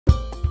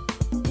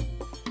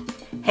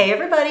Hey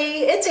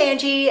everybody, it's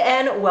Angie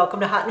and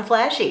welcome to Hot and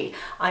Flashy.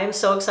 I am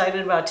so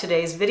excited about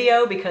today's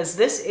video because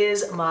this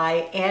is my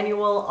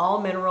annual all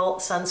mineral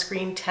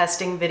sunscreen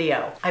testing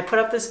video. I put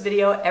up this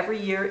video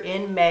every year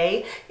in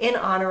May in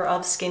honor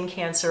of Skin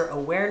Cancer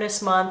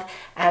Awareness Month.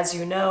 As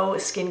you know,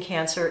 skin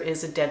cancer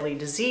is a deadly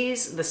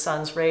disease. The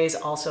sun's rays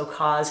also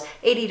cause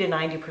 80 to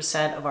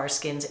 90% of our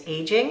skin's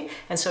aging,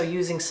 and so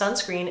using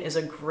sunscreen is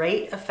a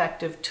great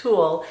effective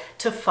tool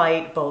to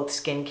fight both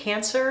skin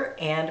cancer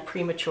and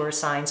premature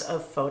signs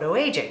of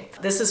photoaging.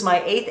 This is my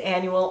 8th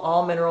annual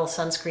all mineral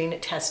sunscreen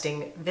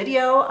testing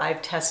video.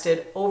 I've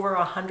tested over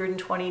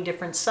 120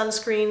 different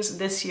sunscreens.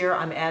 This year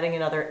I'm adding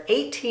another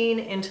 18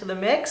 into the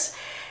mix.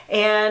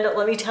 And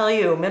let me tell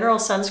you, mineral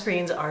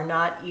sunscreens are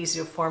not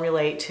easy to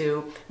formulate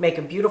to make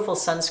a beautiful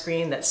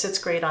sunscreen that sits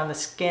great on the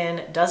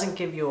skin, doesn't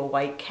give you a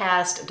white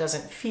cast,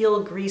 doesn't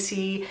feel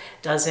greasy,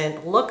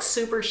 doesn't look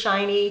super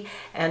shiny.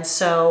 And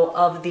so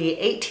of the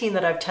 18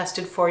 that I've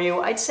tested for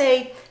you, I'd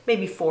say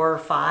maybe 4 or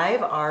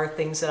 5 are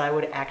things that I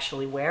would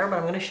actually wear, but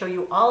I'm going to show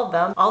you all of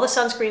them. All the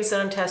sunscreens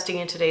that I'm testing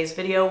in today's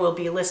video will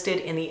be listed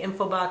in the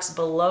info box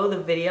below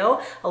the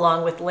video,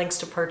 along with links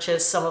to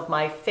purchase some of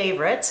my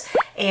favorites.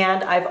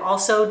 And I've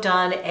also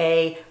done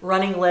a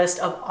running list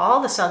of all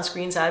the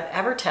sunscreens I've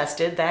ever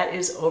tested. That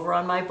is over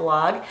on my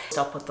blog.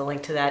 I'll put the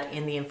link to that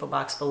in the info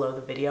box below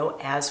the video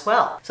as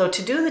well. So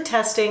to do the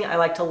testing, I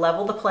like to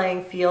level the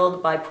playing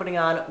field by putting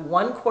on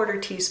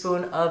 1/4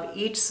 teaspoon of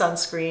each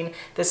sunscreen.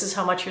 This is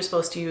how much you're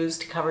supposed to use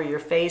to cover your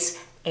face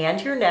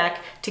and your neck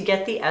to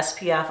get the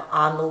SPF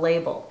on the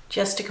label.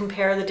 Just to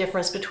compare the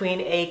difference between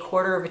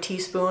 1/4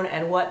 teaspoon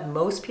and what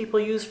most people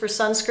use for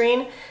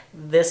sunscreen,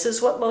 this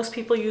is what most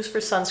people use for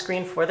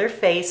sunscreen for their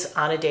face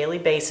on a daily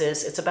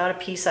basis. It's about a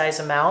pea-size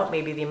amount,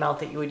 maybe the amount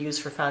that you would use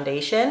for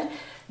foundation.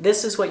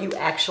 This is what you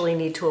actually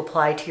need to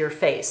apply to your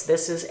face.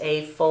 This is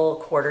a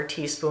full 1/4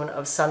 teaspoon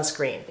of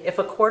sunscreen. If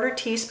a 1/4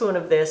 teaspoon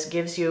of this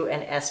gives you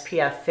an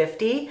SPF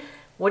 50,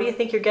 what do you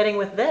think you're getting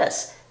with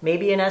this?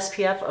 Maybe an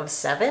SPF of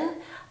 7?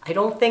 I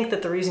don't think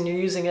that the reason you're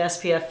using an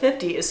SPF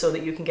 50 is so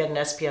that you can get an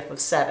SPF of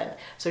 7.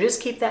 So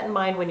just keep that in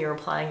mind when you're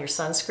applying your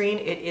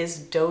sunscreen. It is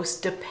dose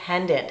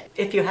dependent.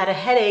 If you had a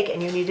headache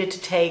and you needed to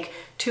take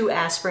 2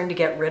 aspirin to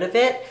get rid of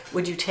it,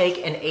 would you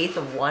take 1/8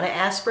 of 1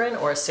 aspirin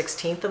or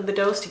 1/16 of the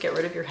dose to get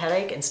rid of your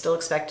headache and still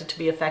expect it to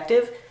be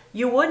effective?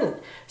 You wouldn't.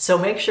 So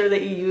make sure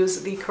that you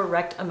use the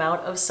correct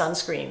amount of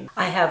sunscreen.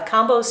 I have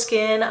combo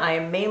skin. I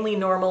am mainly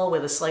normal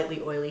with a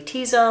slightly oily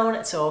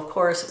T-zone. So of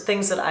course,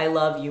 things that I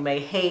love you may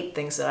hate,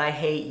 things that I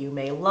hate you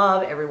may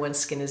love. Everyone's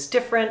skin is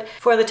different.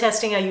 For the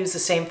testing, I use the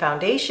same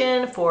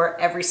foundation for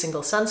every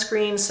single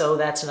sunscreen. So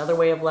that's another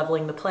way of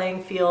leveling the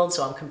playing field.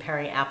 So I'm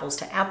comparing apples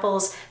to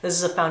apples. This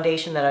is a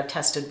foundation that I've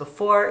tested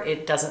before.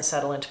 It doesn't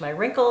settle into my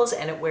wrinkles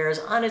and it wears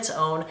on its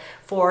own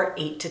for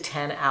 8 to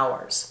 10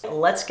 hours.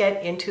 Let's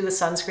get into the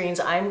sunscreen.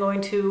 I'm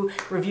going to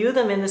review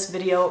them in this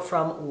video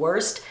from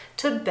worst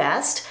to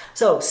best.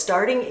 So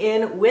starting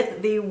in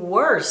with the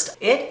worst,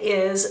 it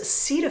is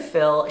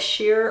Cetaphil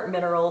Sheer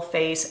Mineral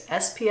Face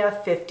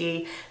SPF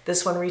 50.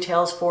 This one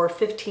retails for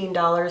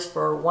 $15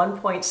 for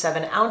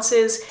 1.7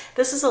 ounces.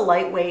 This is a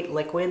lightweight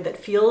liquid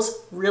that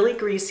feels really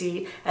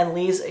greasy and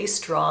leaves a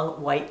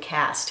strong white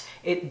cast.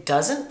 It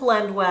doesn't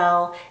blend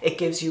well, it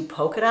gives you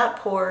polka dot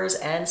pores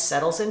and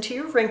settles into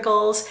your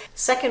wrinkles.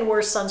 Second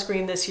worst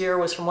sunscreen this year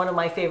was from one of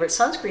my favorite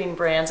sunscreen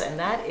brands, and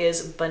that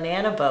is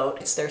Banana Boat.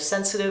 It's their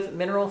Sensitive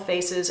Mineral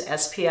Faces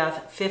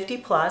SPF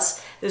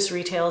 50+. This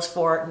retails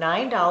for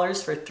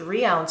 $9 for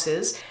 3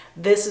 ounces.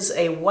 This is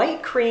a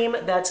white cream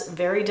that's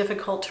very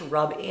difficult to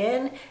rub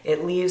in.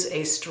 It leaves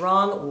a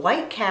strong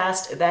white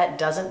cast that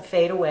doesn't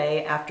fade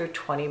away after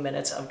 20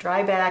 minutes of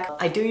dry back.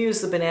 I do use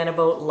the Banana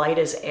Boat Light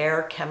as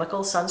Air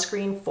chemical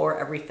sunscreen for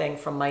everything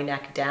from my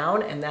neck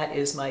down, and that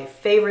is my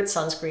favorite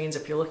sunscreens.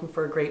 If you're looking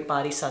for a great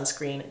body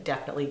sunscreen,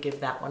 definitely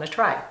give that one a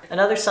try.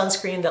 Another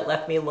sunscreen that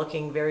left me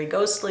looking very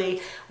ghostly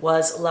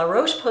was La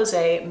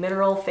Roche-Posay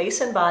Mineral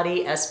Face and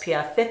Body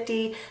SPF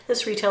 50.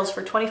 This retails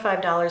for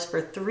 $25 for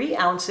 3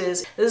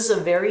 ounces. This is a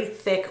very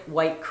thick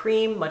white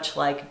cream, much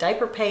like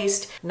diaper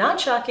paste. Not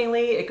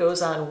shockingly, it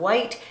goes on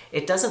white,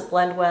 it doesn't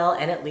blend well,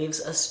 and it leaves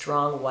a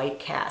strong white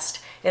cast.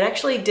 It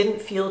actually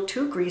didn't feel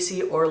too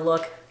greasy or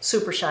look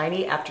super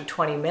shiny after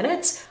 20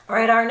 minutes. All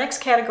right, our next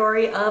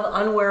category of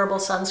unwearable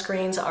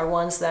sunscreens are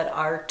ones that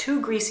are too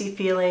greasy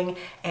feeling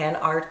and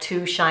are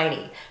too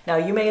shiny. Now,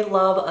 you may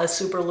love a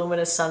super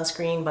luminous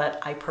sunscreen, but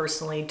I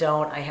personally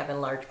don't. I have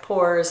enlarged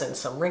pores and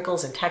some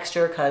wrinkles and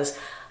texture because,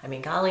 I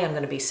mean, golly, I'm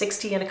gonna be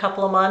 60 in a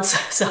couple of months,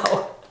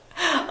 so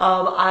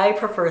I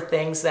prefer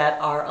things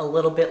that are a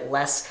little bit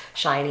less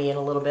shiny and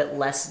a little bit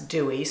less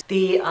dewy.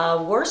 The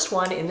worst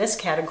one in this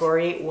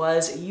category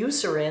was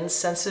Eucerin's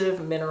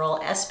Sensitive Mineral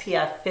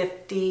SPF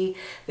 50.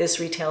 This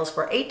retails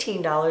for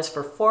 $18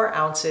 for 4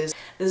 ounces.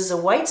 This is a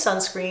white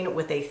sunscreen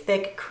with a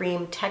thick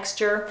cream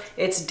texture.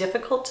 It's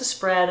difficult to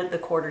spread the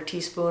 1/4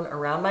 teaspoon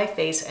around my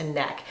face and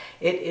neck.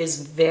 It is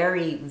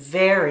very,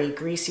 very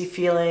greasy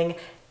feeling,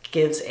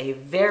 gives a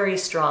very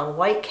strong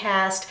white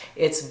cast.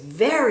 It's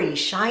very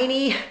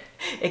shiny.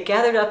 It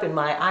gathered up in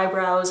my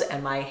eyebrows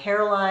and my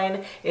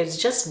hairline. It's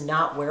just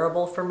not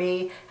wearable for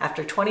me.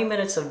 After 20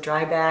 minutes of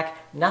dry back,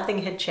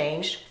 nothing had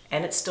changed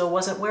and it still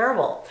wasn't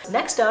wearable.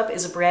 Next up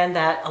is a brand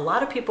that a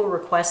lot of people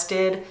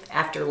requested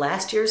after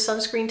last year's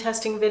sunscreen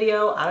testing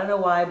video. I don't know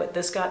why, but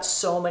this got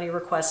so many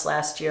requests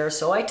last year,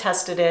 so I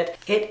tested it.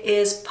 It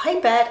is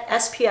Pipette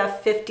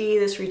SPF 50.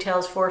 This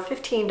retails for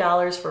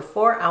 $15 for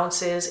 4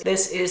 ounces.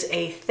 This is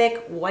a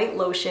thick white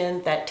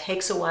lotion that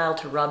takes a while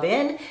to rub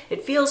in.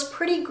 It feels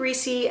pretty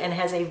greasy and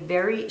has a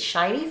very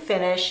shiny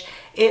finish.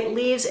 It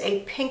leaves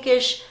a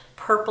pinkish,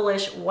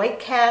 purplish white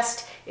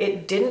cast.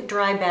 It didn't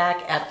dry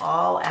back at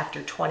all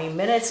after 20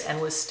 minutes and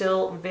was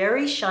still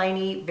very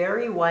shiny,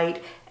 very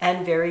white,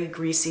 and very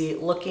greasy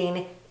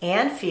looking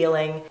and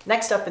feeling.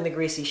 Next up in the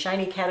Greasy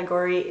Shiny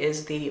category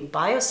is the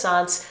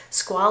Biossance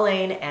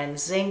Squalane and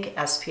Zinc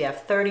SPF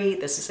 30.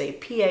 This is a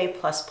PA+++,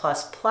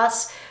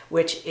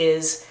 which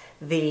is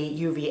the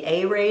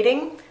UVA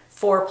rating.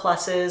 4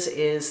 pluses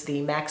is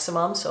the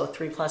maximum, so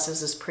 3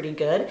 pluses is pretty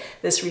good.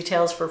 This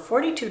retails for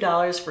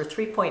 $42 for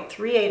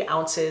 3.38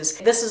 ounces.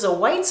 This is a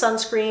white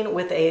sunscreen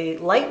with a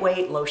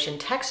lightweight lotion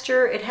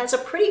texture. It has a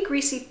pretty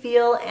greasy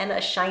feel and a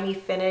shiny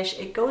finish.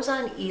 It goes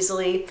on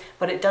easily,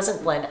 but it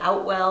doesn't blend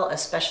out well,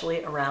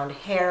 especially around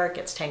hair. It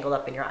gets tangled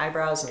up in your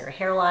eyebrows and your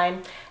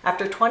hairline.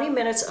 After 20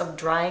 minutes of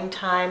drying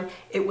time,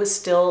 it was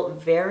still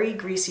very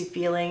greasy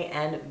feeling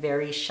and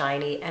very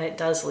shiny, and it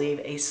does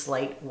leave a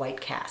slight white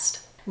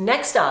cast.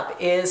 Next up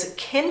is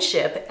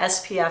Kinship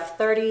SPF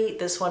 30.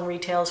 This one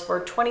retails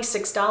for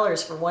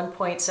 $26 for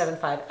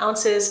 1.75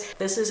 ounces.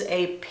 This is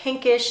a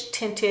pinkish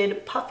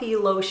tinted puffy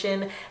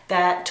lotion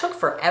that took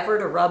forever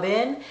to rub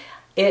in.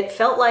 It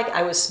felt like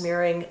I was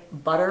smearing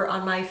butter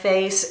on my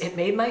face. It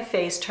made my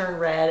face turn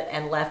red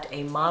and left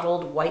a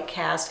mottled white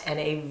cast and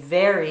a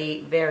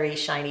very, very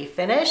shiny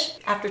finish.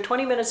 After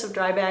 20 minutes of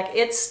dry back,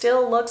 it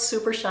still looked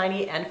super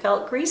shiny and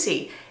felt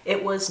greasy.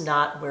 It was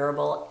not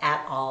wearable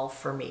at all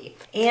for me.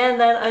 And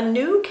then a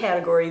new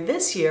category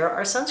this year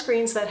are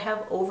sunscreens that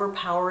have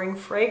overpowering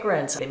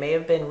fragrance. They may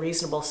have been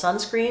reasonable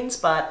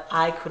sunscreens, but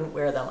I couldn't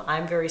wear them.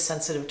 I'm very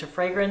sensitive to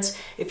fragrance.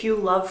 If you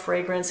love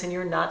fragrance and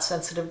you're not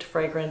sensitive to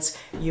fragrance,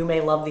 you may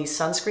love these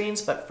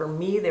sunscreens, but for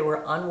me, they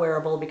were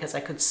unwearable because I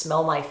could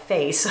smell my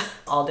face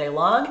all day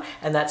long,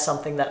 and that's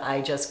something that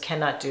I just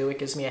cannot do. It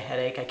gives me a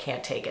headache. I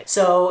can't take it.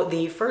 So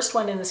the first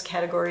one in this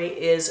category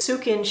is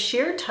Sunscreen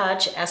Sheer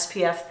Touch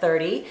SPF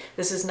 30.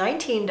 This is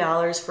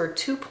 $19 for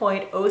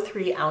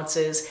 2.03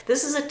 ounces.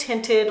 This is a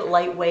tinted,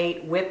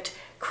 lightweight, whipped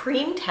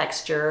cream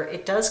texture.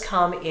 It does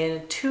come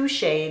in 2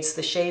 shades.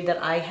 The shade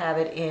that I have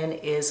it in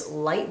is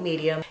light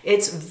medium.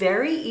 It's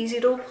very easy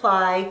to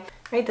apply.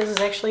 Right, this is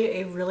actually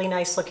a really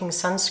nice looking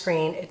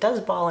sunscreen. It does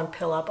ball and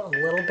pill up a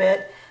little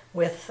bit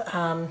with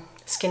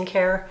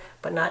skincare,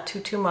 but not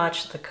too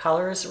much. The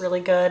color is really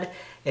good.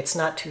 It's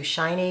not too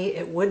shiny.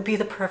 It would be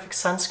the perfect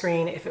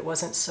sunscreen if it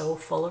wasn't so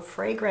full of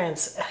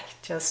fragrance.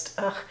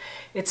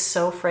 It's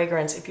so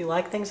fragrance. If you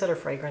like things that are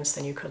fragrance,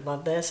 then you could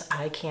love this.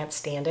 I can't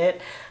stand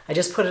it. I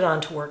just put it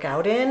on to work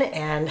out in,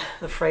 and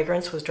the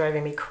fragrance was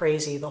driving me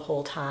crazy the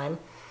whole time.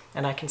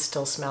 And I can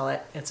still smell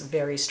it. It's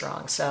very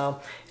strong. So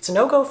it's a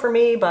no-go for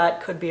me, but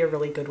could be a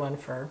really good one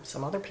for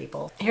some other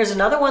people. Here's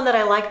another one that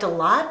I liked a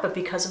lot, but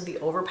because of the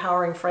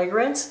overpowering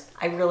fragrance,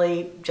 I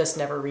really just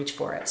never reach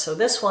for it. So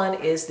this one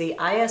is the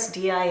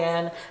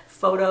ISDIN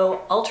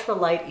Photo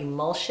Ultralight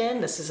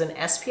Emulsion. This is an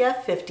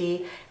SPF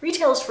 50,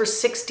 retails for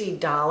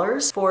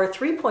 $60 for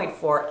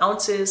 3.4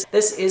 ounces.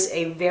 This is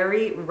a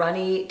very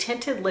runny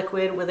tinted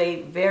liquid with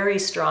a very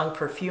strong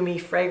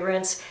perfumey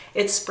fragrance.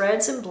 It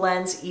spreads and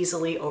blends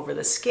easily over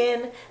the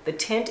skin. The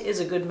tint is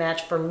a good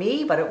match for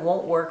me, but it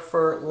won't work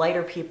for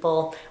lighter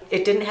people.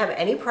 It didn't have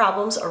any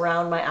problems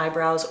around my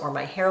eyebrows or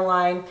my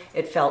hairline.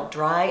 It felt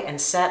dry and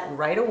set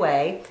right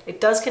away.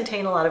 It does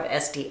contain a lot of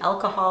SD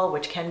alcohol,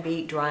 which can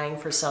be drying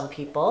for some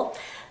people.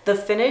 The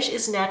finish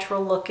is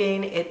natural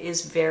looking. It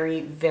is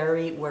very,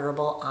 very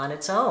wearable on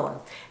its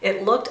own.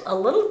 It looked a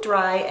little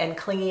dry and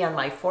clingy on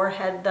my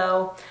forehead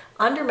though.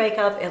 Under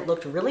makeup, it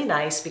looked really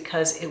nice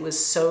because it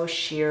was so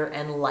sheer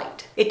and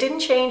light. It didn't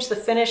change the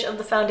finish of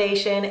the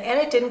foundation, and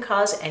it didn't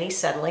cause any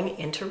settling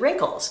into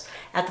wrinkles.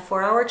 At the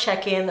 4-hour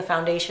check-in, the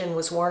foundation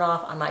was worn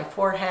off on my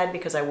forehead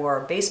because I wore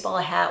a baseball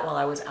hat while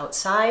I was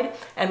outside,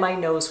 and my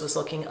nose was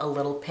looking a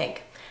little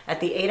pink.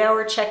 At the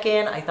 8-hour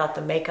check-in, I thought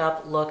the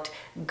makeup looked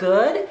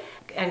good,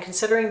 and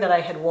considering that I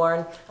had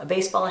worn a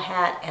baseball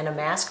hat and a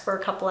mask for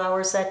a couple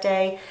hours that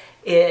day,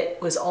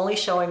 it was only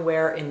showing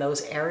wear in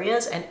those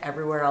areas, and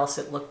everywhere else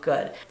it looked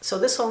good. So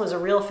this one was a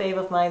real fave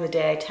of mine the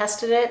day I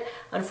tested it.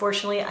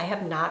 Unfortunately, I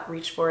have not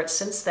reached for it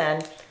since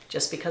then,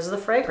 just because of the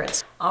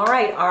fragrance. All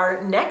right,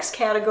 our next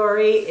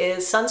category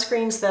is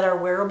sunscreens that are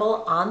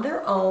wearable on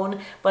their own,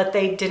 but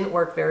they didn't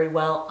work very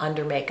well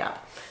under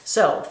makeup.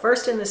 So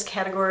first in this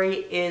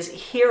category is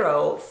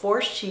Hero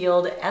Force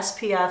Shield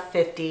SPF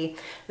 50.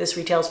 This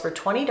retails for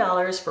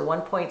 $20 for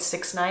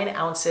 1.69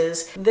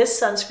 ounces.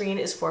 This sunscreen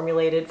is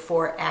formulated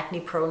for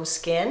acne-prone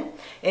skin.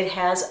 It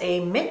has a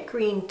mint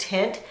green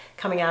tint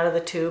coming out of the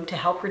tube to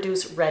help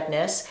reduce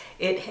redness.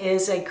 It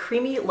is a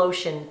creamy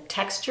lotion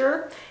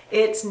texture.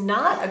 It's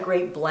not a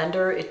great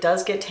blender. It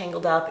does get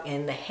tangled up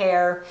in the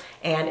hair,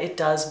 and it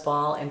does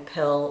ball and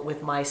pill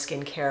with my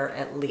skincare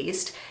at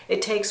least.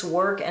 It takes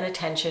work and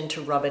attention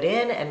to rub it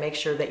in and make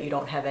sure that you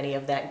don't have any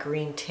of that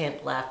green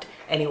tint left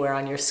anywhere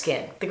on your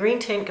skin. The green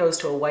tint goes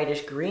to a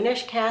whitish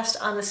greenish cast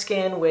on the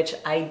skin, which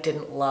I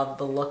didn't love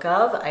the look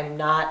of. I'm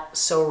not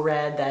so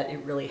red that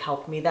it really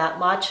helped me that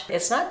much.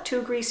 It's not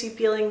too greasy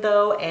feeling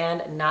though,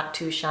 and not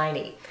too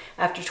shiny.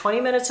 After 20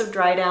 minutes of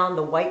dry down,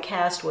 the white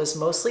cast was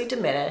mostly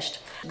diminished.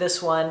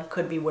 This one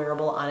could be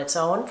wearable on its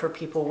own for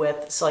people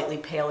with slightly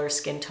paler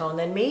skin tone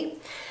than me.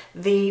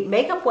 The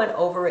makeup went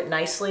over it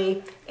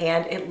nicely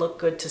and it looked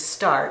good to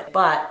start,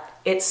 but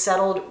it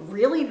settled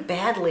really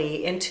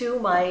badly into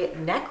my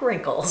neck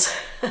wrinkles.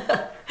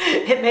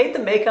 It made the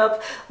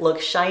makeup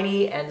look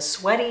shiny and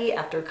sweaty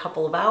after a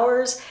couple of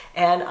hours,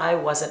 and I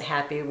wasn't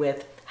happy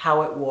with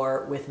how it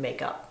wore with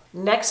makeup.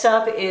 Next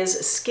up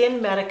is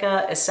Skin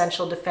Medica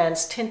Essential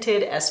Defense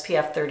Tinted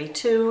SPF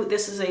 32.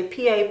 This is a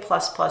PA++++.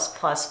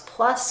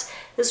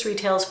 This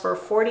retails for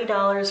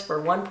 $40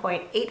 for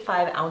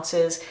 1.85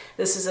 ounces.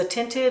 This is a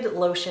tinted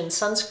lotion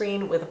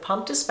sunscreen with a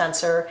pump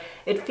dispenser.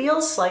 It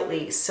feels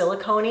slightly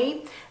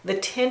silicone-y. The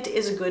tint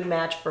is a good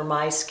match for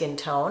my skin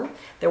tone.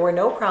 There were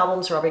no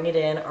problems rubbing it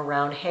in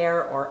around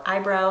hair or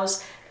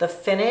eyebrows. The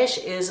finish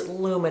is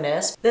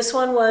luminous. This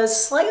one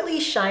was slightly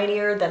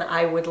shinier than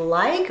I would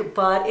like,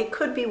 but it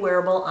could be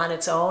wearable on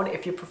its own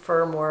if you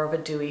prefer more of a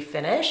dewy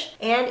finish.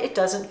 And it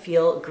doesn't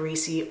feel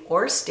greasy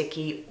or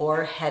sticky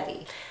or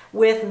heavy.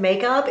 With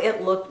makeup,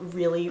 it looked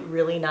really,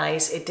 really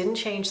nice. It didn't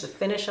change the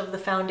finish of the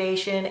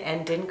foundation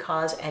and didn't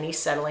cause any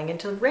settling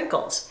into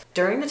wrinkles.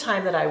 During the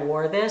time that I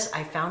wore this,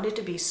 I found it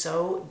to be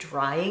so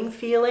drying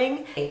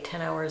feeling.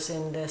 10 hours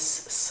in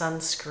this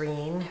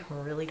sunscreen,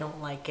 really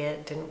don't like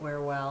it, didn't wear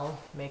well.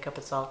 Makeup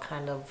is all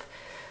kind of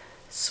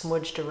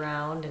smudged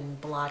around and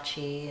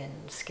blotchy,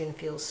 and skin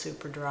feels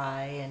super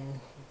dry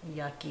and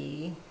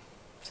yucky.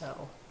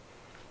 So,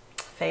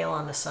 fail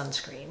on the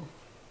sunscreen.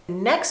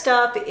 Next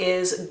up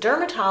is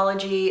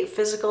Dermatology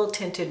Physical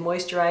Tinted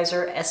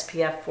Moisturizer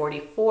SPF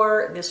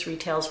 44. This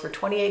retails for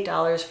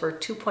 $28 for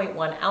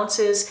 2.1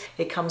 ounces.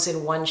 It comes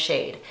in one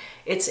shade.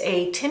 It's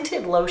a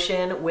tinted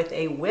lotion with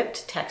a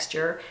whipped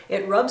texture.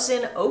 It rubs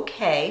in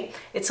okay.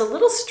 It's a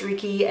little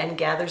streaky and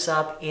gathers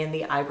up in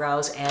the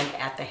eyebrows and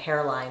at the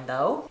hairline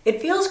though.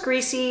 It feels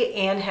greasy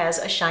and has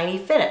a shiny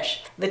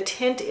finish. The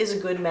tint is a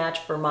good match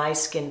for my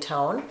skin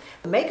tone.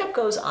 The makeup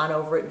goes on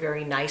over it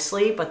very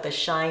nicely, but the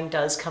shine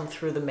does come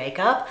through the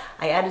makeup.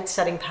 I added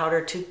setting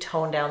powder to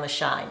tone down the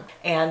shine.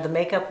 And the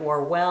makeup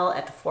wore well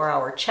at the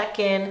 4-hour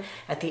check-in.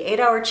 At the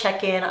 8-hour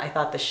check-in, I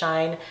thought the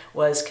shine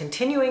was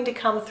continuing to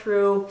come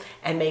through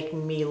and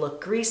making me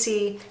look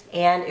greasy,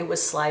 and it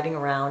was sliding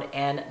around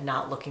and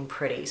not looking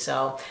pretty.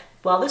 So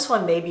while this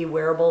one may be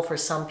wearable for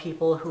some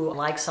people who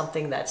like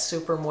something that's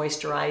super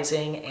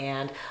moisturizing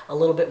and a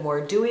little bit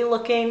more dewy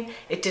looking,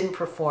 it didn't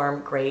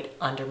perform great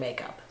under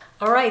makeup.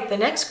 All right, the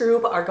next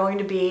group are going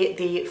to be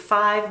the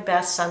 5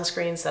 best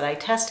sunscreens that I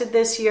tested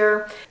this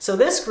year. So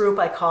this group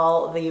I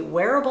call the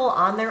wearable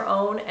on their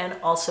own and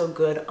also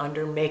good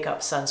under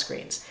makeup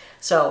sunscreens.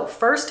 So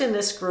first in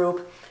this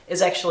group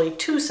is actually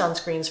 2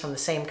 sunscreens from the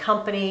same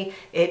company.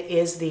 It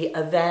is the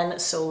Aven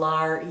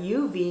Solar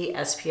UV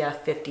SPF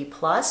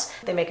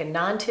 50+. They make a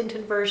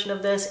non-tinted version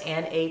of this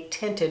and a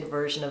tinted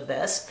version of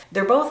this.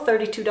 They're both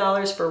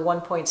 $32 for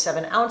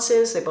 1.7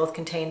 ounces. They both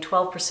contain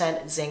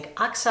 12% zinc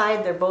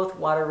oxide. They're both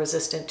water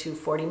resistant to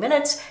 40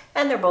 minutes,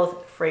 and they're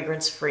both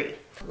fragrance free.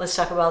 Let's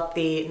talk about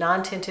the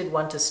non-tinted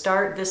one to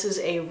start. This is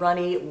a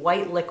runny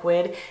white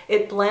liquid.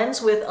 It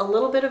blends with a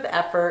little bit of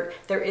effort.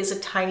 There is a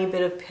tiny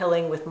bit of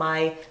pilling with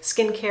my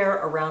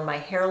skincare around my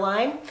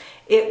hairline.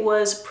 It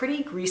was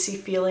pretty greasy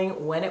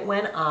feeling when it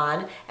went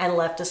on and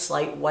left a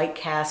slight white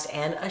cast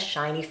and a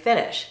shiny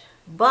finish.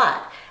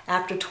 But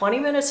after 20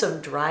 minutes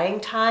of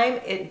drying time,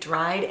 it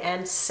dried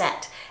and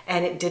set,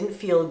 and it didn't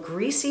feel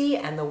greasy,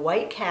 and the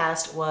white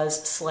cast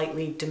was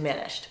slightly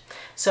diminished.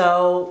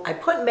 So I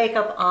put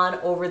makeup on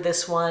over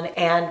this one,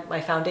 and my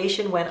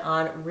foundation went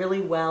on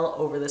really well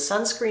over the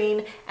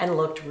sunscreen and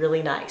looked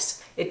really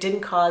nice. It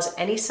didn't cause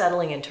any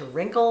settling into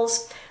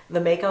wrinkles. The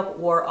makeup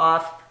wore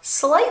off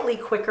slightly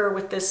quicker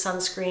with this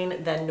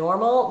sunscreen than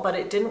normal, but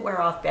it didn't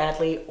wear off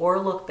badly or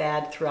look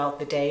bad throughout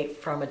the day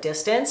from a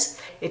distance.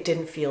 It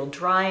didn't feel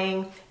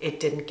drying. It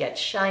didn't get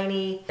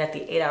shiny. At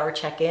the 8-hour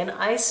check-in,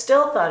 I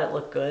still thought it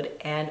looked good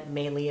and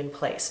mainly in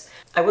place.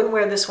 I wouldn't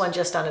wear this one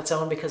just on its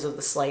own because of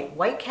the slight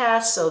white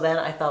cast, so then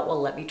I thought,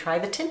 well, let me try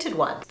the tinted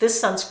one. This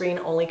sunscreen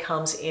only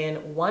comes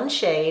in one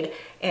shade,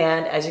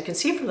 and as you can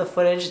see from the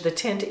footage, the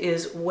tint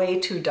is way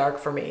too dark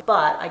for me.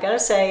 But I gotta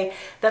say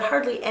that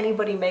hardly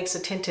anybody makes a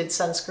tinted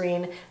sunscreen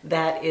sunscreen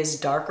that is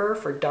darker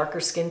for darker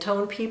skin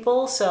tone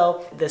people,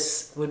 so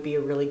this would be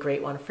a really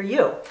great one for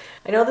you.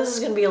 I know this is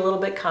going to be a little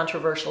bit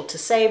controversial to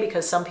say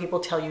because some people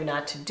tell you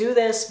not to do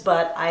this,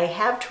 but I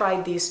have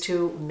tried these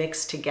two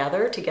mixed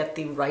together to get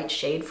the right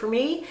shade for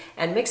me,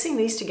 and mixing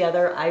these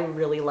together, I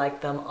really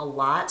like them a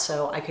lot,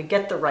 so I could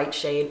get the right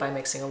shade by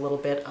mixing a little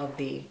bit of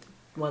the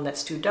one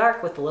that's too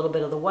dark with a little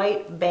bit of the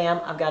white.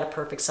 Bam, I've got a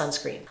perfect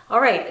sunscreen.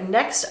 All right,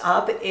 next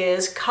up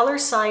is Color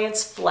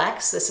Science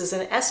Flex. This is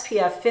an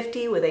SPF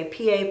 50 with a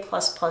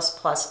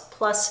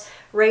PA++++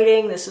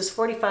 rating. This is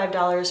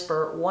 $45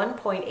 for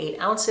 1.8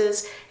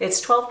 ounces.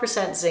 It's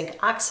 12% zinc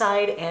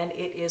oxide and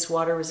it is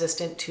water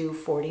resistant to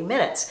 40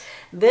 minutes.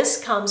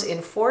 This comes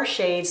in 4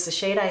 shades. The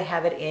shade I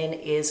have it in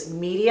is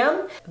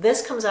medium.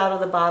 This comes out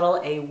of the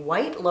bottle a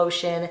white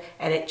lotion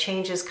and it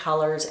changes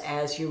colors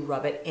as you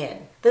rub it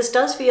in. This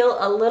does feel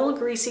a little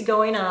greasy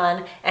going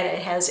on and it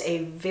has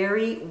a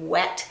very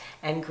wet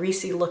and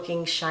greasy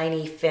looking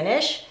shiny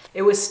finish.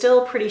 It was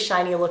still pretty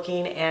shiny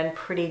looking and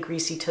pretty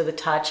greasy to the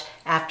touch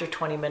after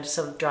 20 minutes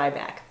of dry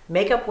back.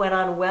 Makeup went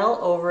on well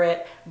over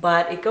it,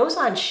 but it goes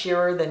on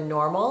sheerer than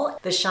normal.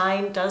 The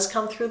shine does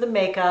come through the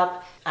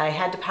makeup. I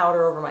had to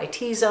powder over my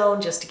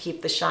T-zone just to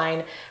keep the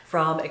shine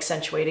from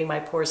accentuating my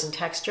pores and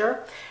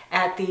texture.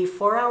 At the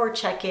 4-hour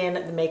check-in,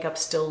 the makeup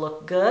still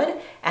looked good.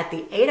 At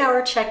the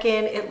 8-hour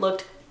check-in, it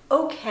looked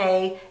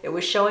okay. It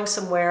was showing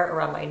some wear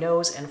around my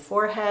nose and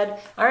forehead.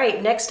 All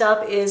right, next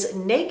up is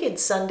Naked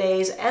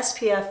Sunday's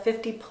SPF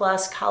 50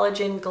 Plus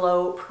Collagen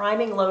Glow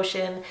Priming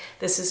Lotion.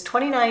 This is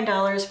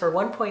 $29 for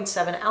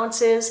 1.7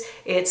 ounces.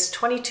 It's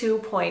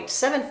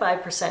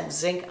 22.75%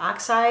 zinc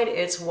oxide.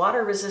 It's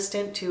water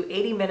resistant to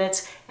 80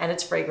 minutes and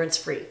it's fragrance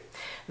free.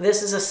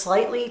 This is a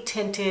slightly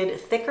tinted,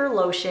 thicker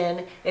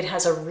lotion. It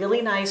has a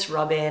really nice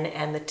rub-in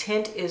and the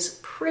tint is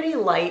pretty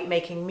light,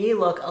 making me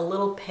look a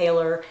little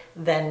paler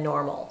than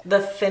normal. The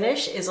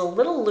finish is a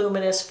little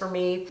luminous for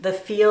me. The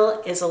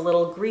feel is a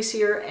little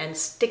greasier and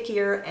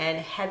stickier and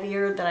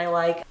heavier than I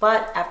like,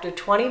 but after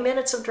 20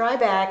 minutes of dry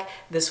back,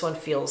 this one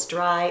feels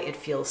dry, it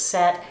feels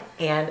set,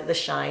 and the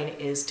shine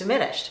is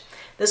diminished.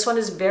 This one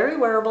is very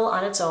wearable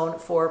on its own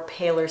for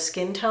paler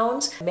skin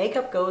tones.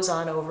 Makeup goes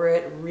on over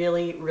it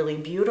really, really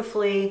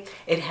beautifully.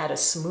 It had a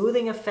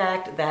smoothing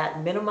effect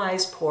that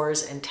minimized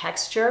pores and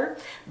texture,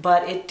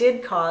 but it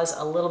did cause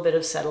a little bit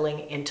of settling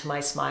into my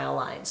smile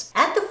lines.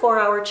 At the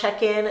 4-hour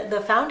check-in,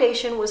 the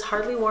foundation was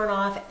hardly worn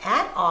off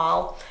at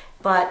all,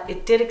 but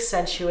it did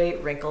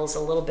accentuate wrinkles a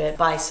little bit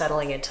by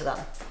settling into them.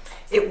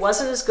 It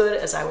wasn't as good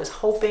as I was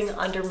hoping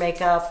under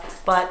makeup,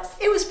 but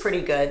it was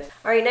pretty good.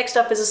 All right, next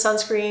up is a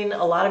sunscreen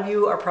a lot of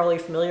you are probably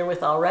familiar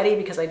with already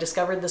because I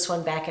discovered this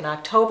one back in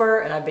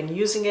October and I've been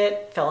using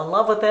it, fell in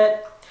love with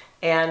it,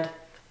 and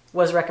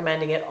was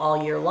recommending it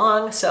all year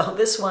long. So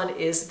this one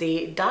is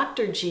the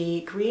Dr.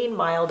 G Green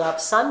Mild Up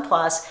Sun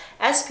Plus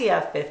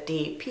SPF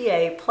 50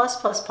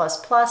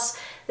 PA++++.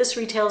 This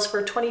retails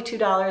for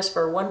 $22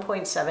 for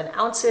 1.7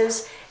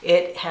 ounces.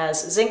 It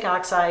has zinc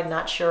oxide,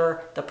 not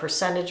sure the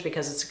percentage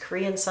because it's a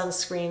Korean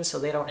sunscreen, so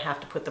they don't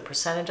have to put the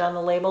percentage on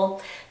the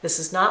label. This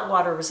is not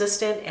water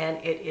resistant and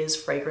it is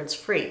fragrance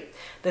free.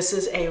 This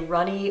is a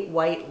runny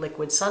white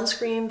liquid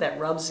sunscreen that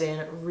rubs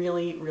in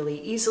really, really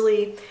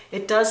easily.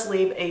 It does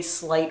leave a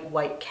slight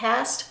white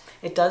cast.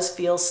 It does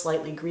feel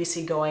slightly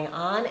greasy going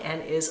on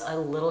and is a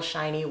little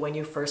shiny when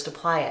you first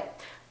apply it.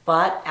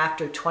 But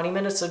after 20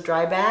 minutes of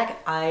dry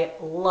back, I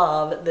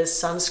love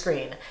this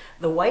sunscreen.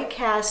 The white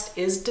cast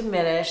is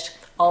diminished,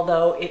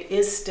 although it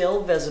is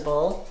still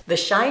visible. The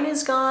shine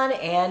is gone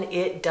and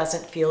it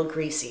doesn't feel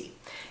greasy.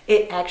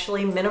 It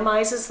actually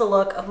minimizes the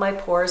look of my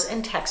pores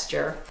and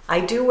texture. I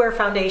do wear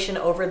foundation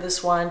over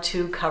this one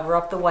to cover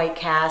up the white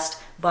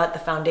cast, but the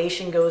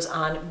foundation goes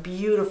on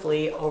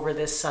beautifully over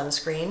this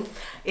sunscreen.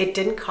 It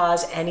didn't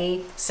cause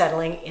any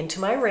settling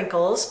into my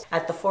wrinkles.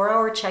 At the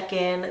 4-hour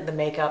check-in, the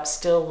makeup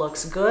still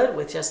looks good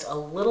with just a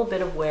little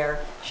bit of wear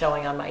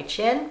showing on my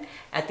chin.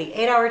 At the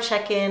 8-hour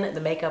check-in,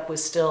 the makeup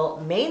was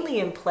still mainly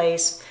in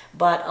place,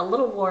 but a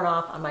little worn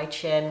off on my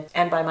chin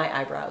and by my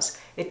eyebrows.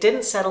 It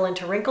didn't settle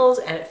into wrinkles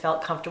and it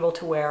felt comfortable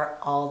to wear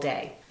all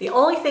day. The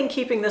only thing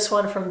keeping this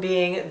one from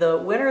being the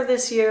winner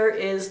this year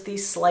is the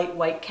slight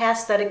white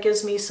cast that it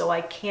gives me, so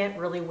I can't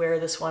really wear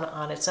this one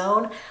on its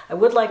own. I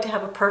would like to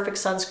have a perfect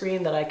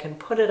sunscreen that I can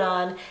put it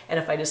on, and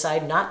if I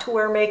decide not to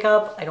wear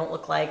makeup, I don't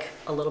look like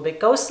a little bit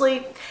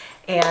ghostly.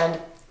 And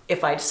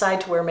if I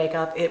decide to wear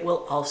makeup, it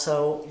will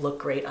also look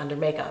great under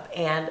makeup.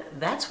 And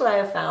that's what I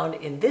have found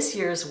in this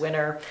year's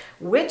winner,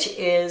 which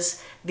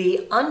is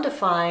the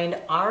Undefined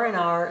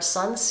R&R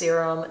Sun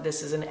Serum.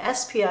 This is an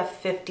SPF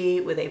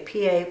 50 with a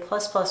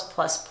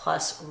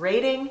PA++++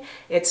 rating.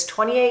 It's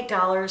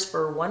 $28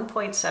 for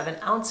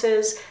 1.7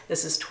 ounces.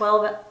 This is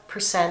 12%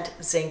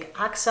 5% zinc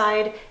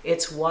oxide.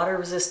 It's water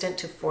resistant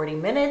to 40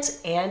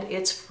 minutes and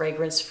it's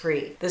fragrance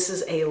free. This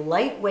is a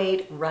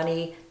lightweight,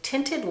 runny,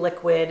 tinted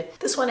liquid.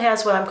 This one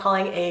has what I'm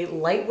calling a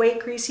lightweight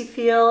greasy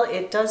feel.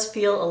 It does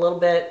feel a little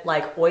bit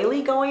like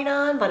oily going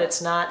on, but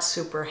it's not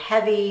super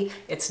heavy,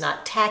 it's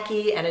not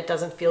tacky, and it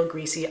doesn't feel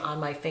greasy on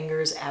my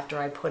fingers after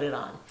I put it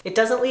on. It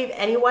doesn't leave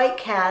any white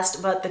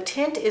cast, but the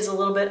tint is a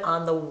little bit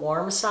on the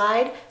warm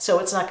side, so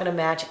it's not going to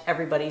match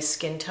everybody's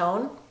skin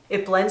tone.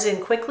 It blends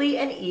in quickly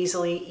and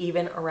easily,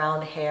 even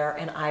around hair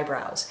and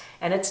eyebrows,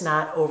 and it's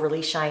not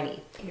overly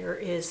shiny. Here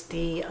is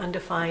the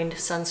undefined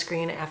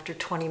sunscreen after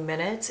 20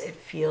 minutes. It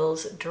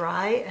feels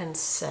dry and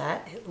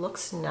set. It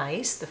looks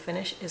nice. The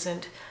finish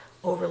isn't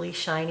overly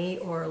shiny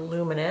or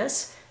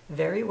luminous.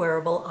 Very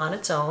wearable on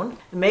its own.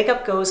 The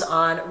makeup goes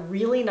on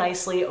really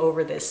nicely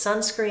over this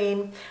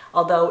sunscreen,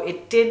 although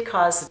it did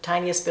cause the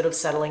tiniest bit of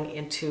settling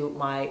into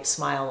my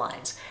smile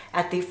lines.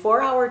 At the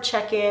 4-hour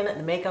check-in,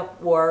 the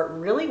makeup wore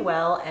really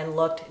well and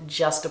looked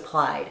just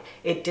applied.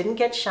 It didn't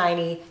get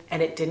shiny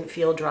and it didn't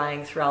feel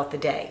drying throughout the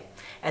day.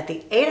 At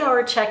the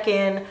 8-hour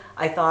check-in,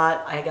 I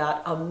thought I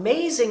got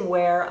amazing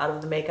wear out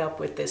of the makeup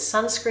with this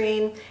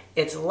sunscreen.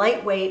 It's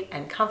lightweight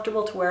and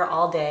comfortable to wear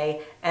all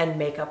day, and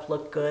makeup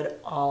looked good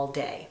all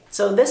day.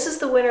 So this is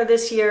the winner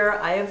this year.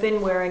 I have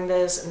been wearing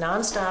this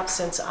nonstop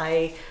since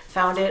I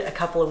found it a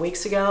couple of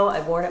weeks ago.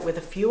 I've worn it with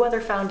a few other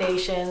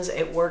foundations.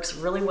 It works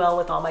really well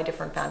with all my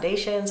different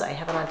foundations. I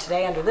have it on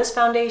today under this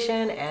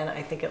foundation, and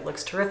I think it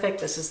looks terrific.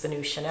 This is the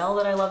new Chanel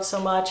that I love so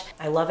much.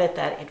 I love it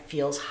that it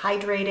feels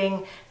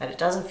hydrating, that it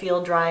doesn't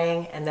feel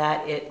drying, and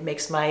that it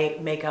makes my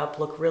makeup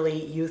look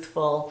really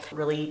youthful,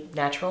 really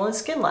natural and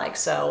skin-like.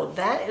 So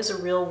that is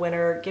a real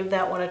winner. Give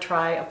that one a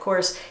try. Of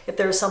course, if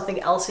there's something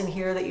else in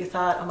here that you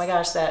thought, oh my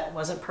gosh, that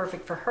wasn't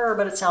perfect for her,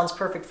 but it sounds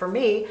perfect for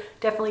me,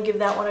 definitely give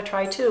that one a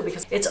try too,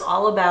 because it's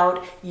all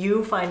about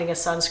you finding a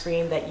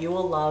sunscreen that you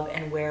will love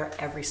and wear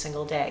every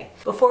single day.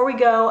 Before we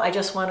go, I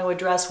just want to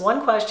address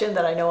one question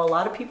that I know a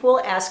lot of people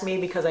ask me,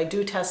 because I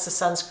do test the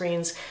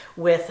sunscreens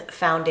with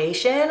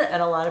foundation,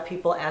 and a lot of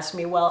people ask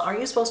me, well, aren't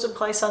you supposed to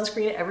apply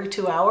sunscreen every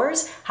 2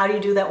 hours? How do you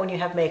do that when you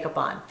have makeup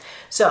on?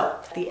 So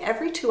the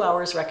every 2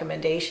 hours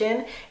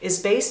recommendation is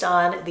based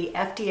on the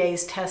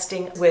FDA's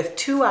testing with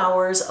 2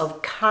 hours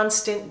of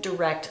constant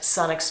direct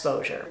sun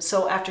exposure.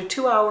 So after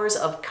 2 hours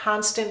of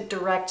constant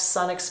direct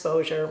sun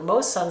exposure,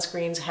 most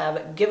sunscreens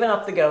have given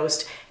up the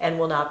ghost and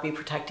will not be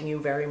protecting you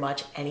very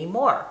much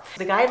anymore.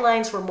 The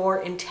guidelines were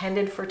more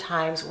intended for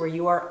times where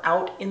you are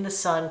out in the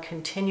sun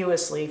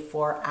continuously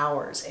for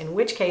hours, in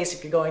which case,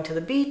 if you're going to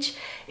the beach,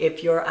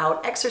 if you're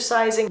out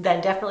exercising,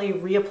 then definitely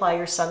reapply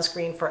your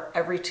sunscreen for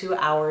every 2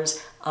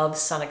 hours of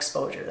sun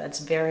exposure. That's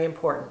very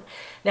important.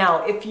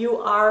 Now, if you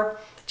are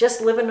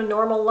just living a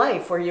normal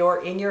life where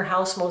you're in your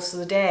house most of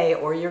the day,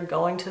 or you're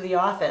going to the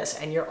office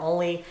and you're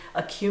only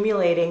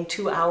accumulating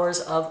 2 hours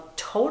of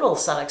total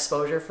sun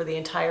exposure for the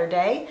entire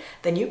day,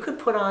 then you could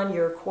put on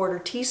your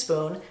 1/4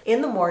 teaspoon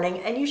in the morning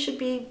and you should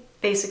be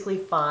basically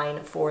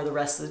fine for the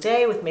rest of the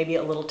day, with maybe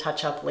a little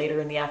touch up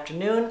later in the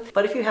afternoon.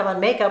 But if you have on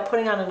makeup,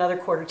 putting on another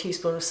 1/4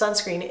 teaspoon of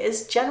sunscreen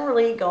is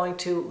generally going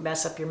to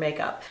mess up your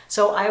makeup.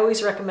 So I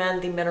always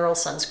recommend the mineral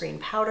sunscreen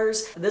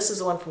powders. This is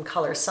the one from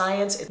Color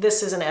Science.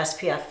 This is an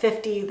SPF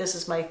 50. This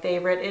is my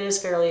favorite. It is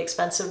fairly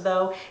expensive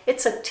though.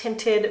 It's a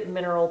tinted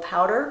mineral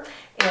powder,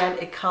 and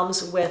it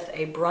comes with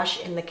a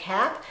brush in the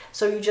cap.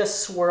 So you just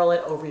swirl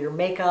it over your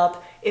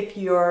makeup. If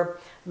your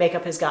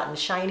makeup has gotten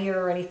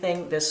shinier or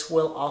anything, this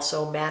will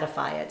also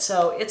mattify it.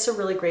 So it's a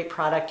really great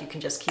product. You can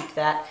just keep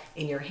that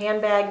in your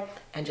handbag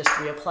and just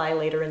reapply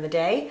later in the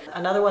day.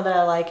 Another one that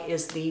I like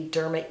is the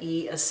Derma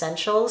E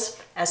Essentials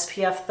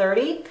SPF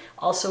 30,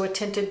 also a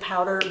tinted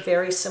powder,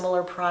 very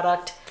similar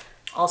product.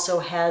 Also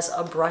has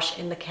a brush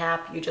in the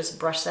cap. You just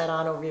brush that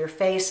on over your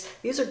face.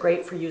 These are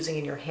great for using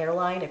in your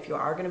hairline. If you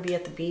are going to be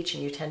at the beach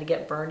and you tend to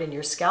get burned in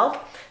your scalp,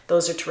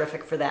 those are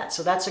terrific for that.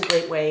 So that's a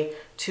great way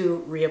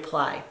to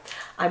reapply.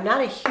 I'm not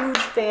a huge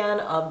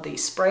fan of the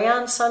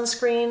spray-on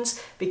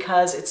sunscreens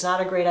because it's not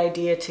a great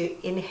idea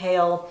to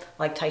inhale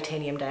like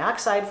titanium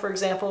dioxide, for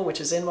example, which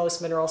is in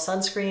most mineral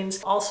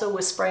sunscreens. Also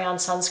with spray-on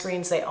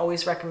sunscreens, they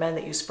always recommend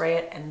that you spray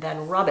it and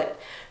then rub it.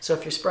 So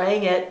if you're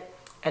spraying it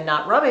and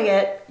not rubbing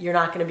it, you're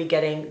not going to be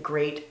getting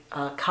great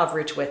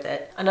coverage with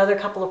it. Another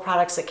couple of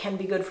products that can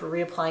be good for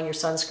reapplying your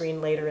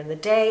sunscreen later in the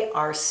day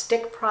are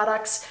stick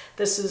products.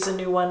 This is a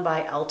new one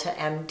by Ulta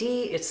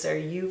MD. It's their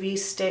UV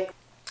stick.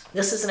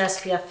 This is an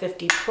SPF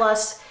 50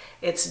 plus.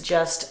 It's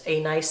just a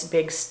nice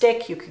big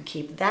stick. You could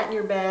keep that in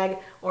your bag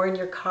or in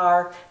your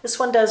car. This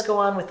one does go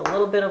on with a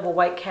little bit of a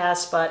white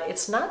cast, but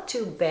it's not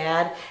too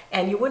bad,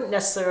 and you wouldn't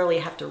necessarily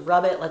have to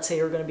rub it. Let's say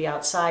you're going to be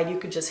outside. You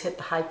could just hit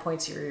the high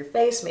points of your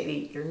face,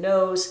 maybe your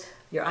nose,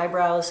 your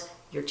eyebrows,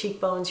 your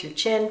cheekbones, your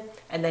chin,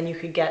 and then you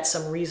could get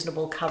some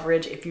reasonable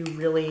coverage if you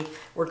really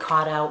were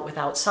caught out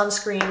without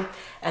sunscreen.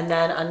 And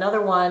then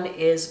another one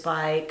is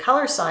by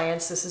Color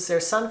Science. This is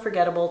their Sun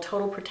Forgettable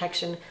Total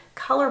Protection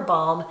Color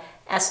Balm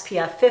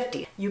SPF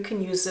 50. You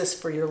can use this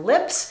for your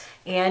lips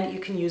and you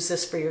can use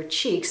this for your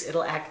cheeks.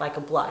 It'll act like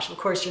a blush. Of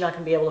course, you're not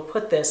going to be able to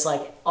put this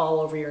like all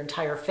over your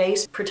entire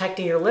face.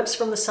 Protecting your lips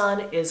from the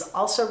sun is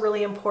also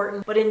really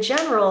important, but in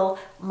general,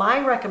 my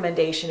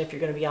recommendation if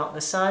you're going to be out in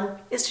the sun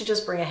is to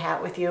just bring a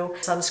hat with you.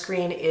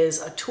 Sunscreen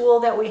is a tool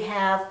that we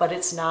have, but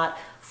it's not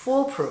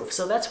foolproof.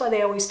 So that's why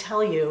they always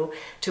tell you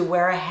to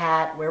wear a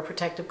hat, wear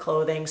protective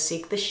clothing,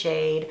 seek the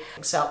shade.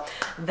 So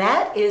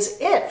that is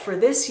it for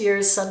this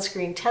year's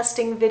sunscreen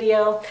testing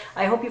video.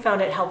 I hope you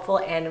found it helpful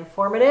and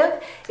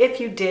informative.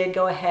 If you did,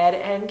 go ahead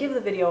and give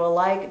the video a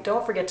like.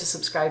 Don't forget to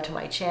subscribe to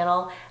my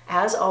channel.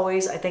 As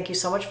always, I thank you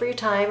so much for your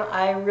time.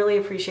 I really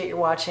appreciate your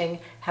watching.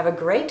 Have a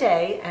great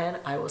day, and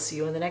I will see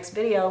you in the next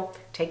video.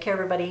 Take care,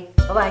 everybody.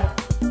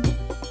 Bye-bye.